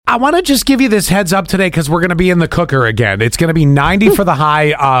I want to just give you this heads up today because we're going to be in the cooker again. It's going to be 90 for the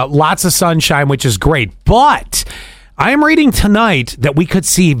high, lots of sunshine, which is great. But I am reading tonight that we could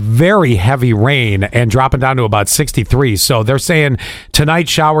see very heavy rain and dropping down to about 63. So they're saying tonight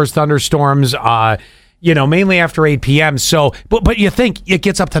showers, thunderstorms, mainly after 8 p.m. So, but you think it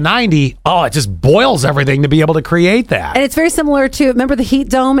gets up to 90. Oh, it just boils everything to be able to create that. And it's very similar to, remember the heat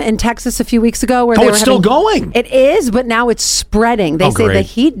dome in Texas a few weeks ago? Where it's still going. It is, but now it's spreading. They say the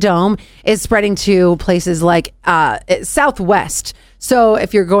heat dome is spreading to places like Southwest. So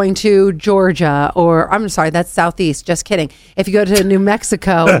if you're going to Georgia I'm sorry, that's Southeast. Just kidding. If you go to New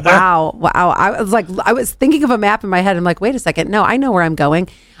Mexico, wow. I was thinking of a map in my head. I'm like, wait a second. No, I know where I'm going.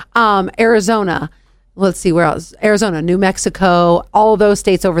 Arizona. Let's see where else. Arizona, New Mexico, all of those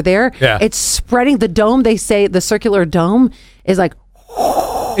states over there. Yeah. It's spreading. The dome, they say the circular dome is like.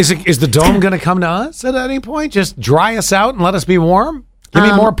 Is the dome going to come to us at any point? Just dry us out and let us be warm? Give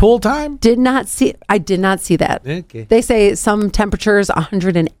me more pool time? I did not see that. Okay. They say some temperatures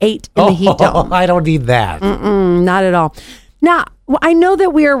 108 in the heat dome. I don't need that. Not at all. Now, I know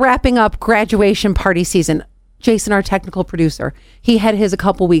that we are wrapping up graduation party season. Jason, our technical producer, he had his a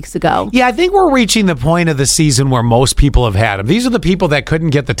couple weeks ago. Yeah, I think we're reaching the point of the season where most people have had them. These are the people that couldn't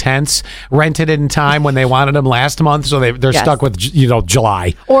get the tents rented in time when they wanted them last month, so they're stuck with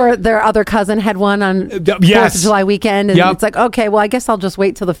July. Or their other cousin had one on 4th of July weekend, and it's like, okay, well, I guess I'll just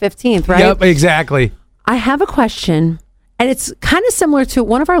wait till the 15th, right? Yep, exactly. I have a question, and it's kind of similar to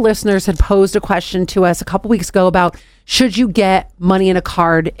one of our listeners had posed a question to us a couple weeks ago about should you get money in a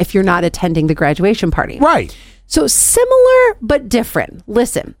card if you're not attending the graduation party? Right. So similar but different.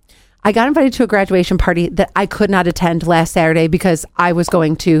 Listen, I got invited to a graduation party that I could not attend last Saturday because I was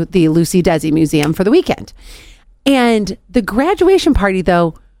going to the Lucy Desi Museum for the weekend. And the graduation party,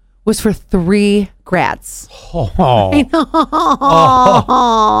 though, was for 3 grads. Oh. I know.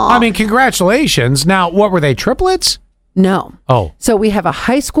 Oh. I mean, congratulations. Now, what were they, triplets? No. Oh. So we have a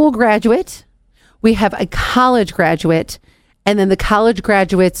high school graduate, we have a college graduate, and then the college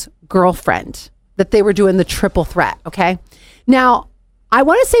graduate's girlfriend. That they were doing the triple threat, okay? Now, I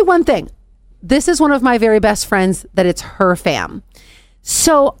want to say one thing. This is one of my very best friends that it's her fam.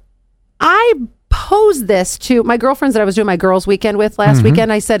 So I posed this to my girlfriends that I was doing my girls' weekend with last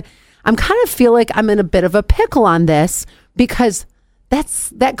weekend. I said, I'm kind of feel like I'm in a bit of a pickle on this because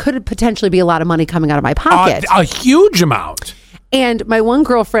that could potentially be a lot of money coming out of my pocket. A huge amount. And my one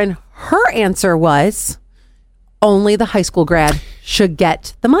girlfriend, her answer was, only the high school grad should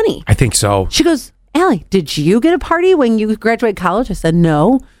get the money. I think so. She goes, Allie, did you get a party when you graduated college? I said,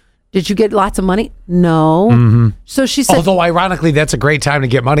 no. Did you get lots of money? No. Mm-hmm. So she said... Although, ironically, that's a great time to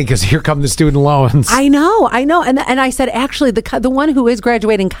get money because here come the student loans. I know. And I said, actually, the one who is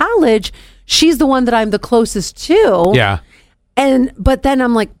graduating college, she's the one that I'm the closest to. Yeah. But then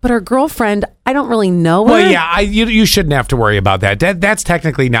I'm like, but her girlfriend, I don't really know her. Well, yeah, you shouldn't have to worry about that. That's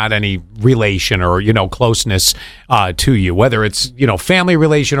technically not any relation or, closeness to you, whether it's, family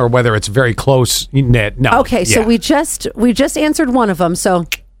relation or whether it's very close knit. No. Okay, so we just answered one of them, so...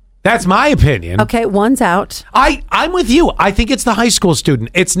 That's my opinion. Okay, one's out. I'm with you. I think it's the high school student.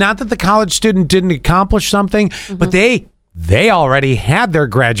 It's not that the college student didn't accomplish something, but they already had their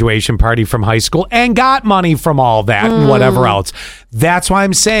graduation party from high school and got money from all that and whatever else. That's why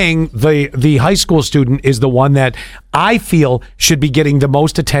I'm saying the high school student is the one that I feel should be getting the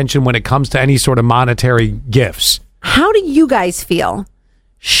most attention when it comes to any sort of monetary gifts. How do you guys feel?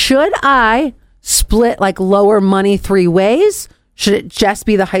 Should I split lower money 3 ways? Should it just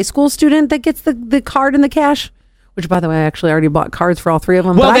be the high school student that gets the card and the cash? Which, by the way, I actually already bought cards for all 3 of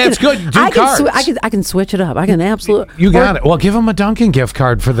them. Well, that's good. Cards. I can switch it up. I can absolutely. You got it. Well, give them a Dunkin' gift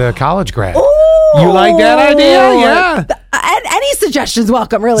card for the college grad. Ooh, you like that idea? Yeah. Any suggestions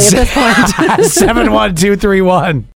welcome, really, at this point. 71231.